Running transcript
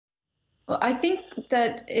Well, I think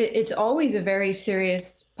that it's always a very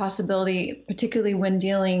serious possibility, particularly when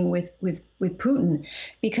dealing with Putin,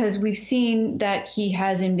 because we've seen that he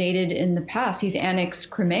has invaded in the past. He's annexed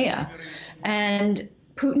Crimea, and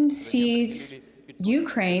Putin sees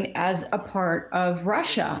Ukraine as a part of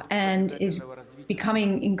Russia and is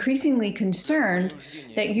becoming increasingly concerned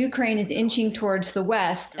that Ukraine is inching towards the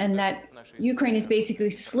West and that Ukraine is basically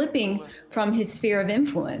slipping from his sphere of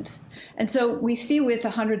influence. And so we see with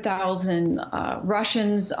 100,000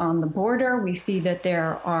 Russians on the border, we see that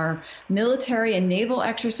there are military and naval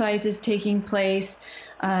exercises taking place,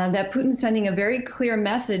 that Putin's sending a very clear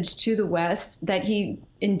message to the West that he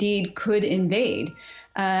indeed could invade.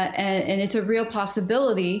 And it's a real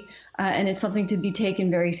possibility, and it's something to be taken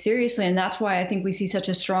very seriously. And that's why I think we see such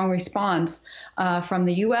a strong response from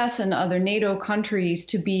the US and other NATO countries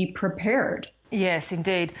to be prepared. Yes,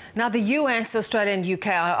 indeed. Now, the US, Australia and UK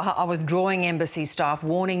are withdrawing embassy staff,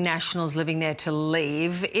 warning nationals living there to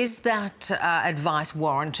leave. Is that advice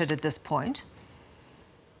warranted at this point?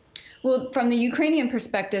 Well, from the Ukrainian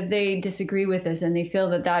perspective, they disagree with this, and they feel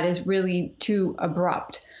that that is really too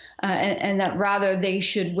abrupt. And that rather they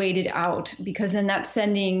should wait it out, because then that's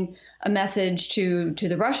sending a message to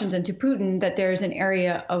the Russians and to Putin that there's an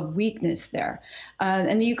area of weakness there.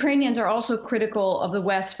 And the Ukrainians are also critical of the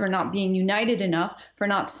West for not being united enough, for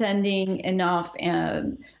not sending enough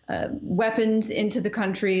weapons into the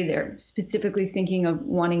country. They're specifically thinking of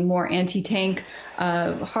wanting more anti-tank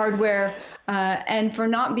hardware, and for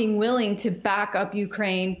not being willing to back up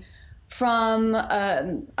Ukraine from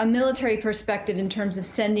a military perspective in terms of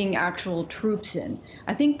sending actual troops in.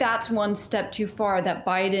 I think that's one step too far that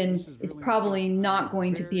Biden is probably not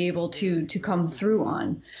going to be able to come through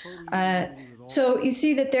on. So you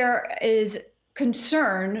see that there is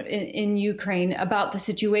concern in Ukraine about the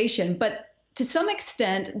situation, but to some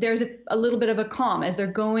extent, there's a little bit of a calm as they're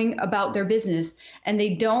going about their business, and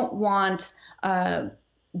they don't want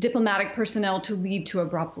diplomatic personnel to leave too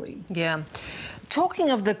abruptly. Yeah. Talking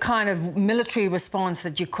of the kind of military response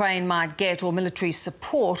that Ukraine might get, or military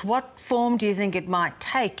support, what form do you think it might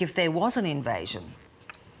take if there was an invasion?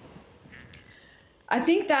 I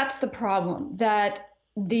think that's the problem, that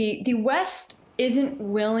the West isn't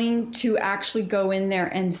willing to actually go in there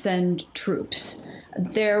and send troops.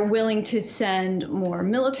 They're willing to send more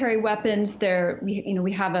military weapons.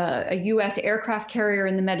 We have a U.S. aircraft carrier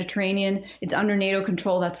in the Mediterranean. It's under NATO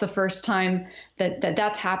control. That's the first time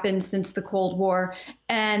that's happened since the Cold War.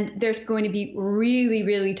 And there's going to be really,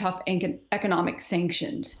 really tough economic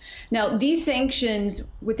sanctions. Now, these sanctions,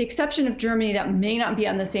 with the exception of Germany, that may not be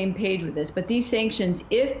on the same page with this, but these sanctions,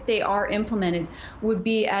 if they are implemented, would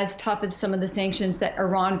be as tough as some of the sanctions that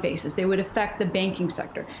Iran faces. They would affect the banking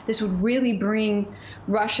sector. This would really bring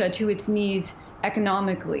Russia to its knees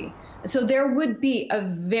economically. So there would be a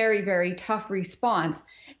very, very tough response.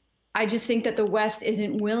 I just think that the West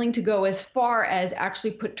isn't willing to go as far as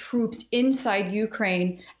actually put troops inside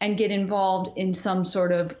Ukraine and get involved in some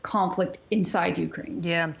sort of conflict inside Ukraine.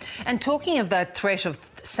 Yeah. And talking of that threat of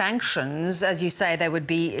sanctions, as you say, they would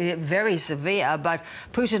be very severe, but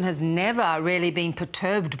Putin has never really been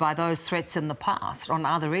perturbed by those threats in the past on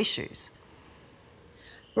other issues.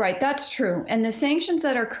 Right, that's true. And the sanctions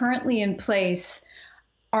that are currently in place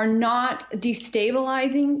are not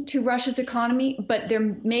destabilizing to Russia's economy, but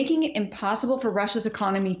they're making it impossible for Russia's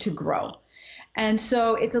economy to grow. And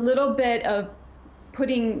so it's a little bit of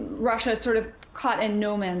putting Russia sort of caught in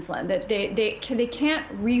no man's land, that they can't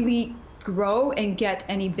really grow and get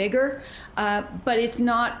any bigger, but it's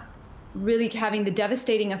not really having the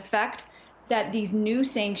devastating effect that these new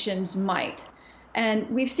sanctions might. And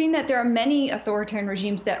we've seen that there are many authoritarian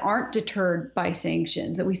regimes that aren't deterred by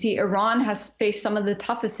sanctions. That we see Iran has faced some of the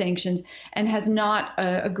toughest sanctions and has not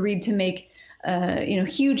agreed to make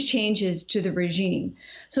huge changes to the regime.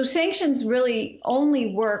 So sanctions really only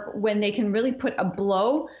work when they can really put a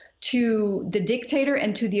blow to the dictator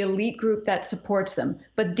and to the elite group that supports them.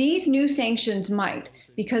 But these new sanctions might,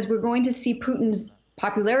 because we're going to see Putin's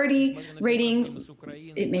popularity rating,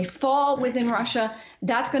 it may fall within Russia.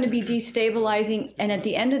 That's going to be destabilizing. And at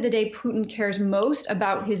the end of the day, Putin cares most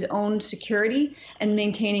about his own security and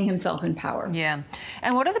maintaining himself in power. Yeah.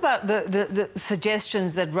 And what about the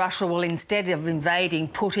suggestions that Russia will, instead of invading,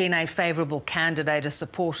 put in a favourable candidate, a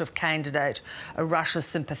supportive candidate, a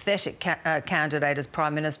Russia-sympathetic candidate as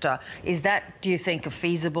Prime Minister? Is that, do you think, a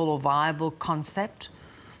feasible or viable concept?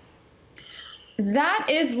 That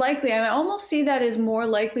is likely. I almost see that as more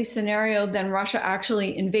likely scenario than Russia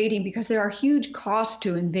actually invading, because there are huge costs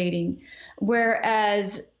to invading.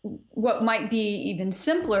 Whereas what might be even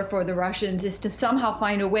simpler for the Russians is to somehow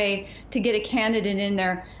find a way to get a candidate in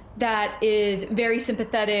there that is very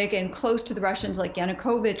sympathetic and close to the Russians, like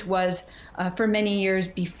Yanukovych was for many years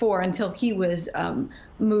before, until he was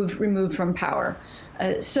removed from power.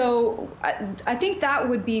 So I think that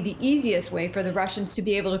would be the easiest way for the Russians to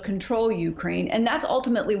be able to control Ukraine. And that's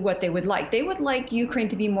ultimately what they would like. They would like Ukraine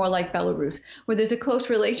to be more like Belarus, where there's a close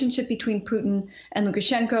relationship between Putin and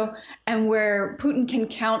Lukashenko, and where Putin can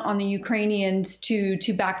count on the Ukrainians to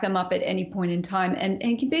back them up at any point in time and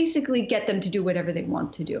can basically get them to do whatever they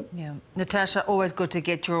want to do. Yeah. Natasha, always good to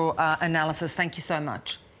get your analysis. Thank you so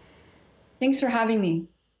much. Thanks for having me.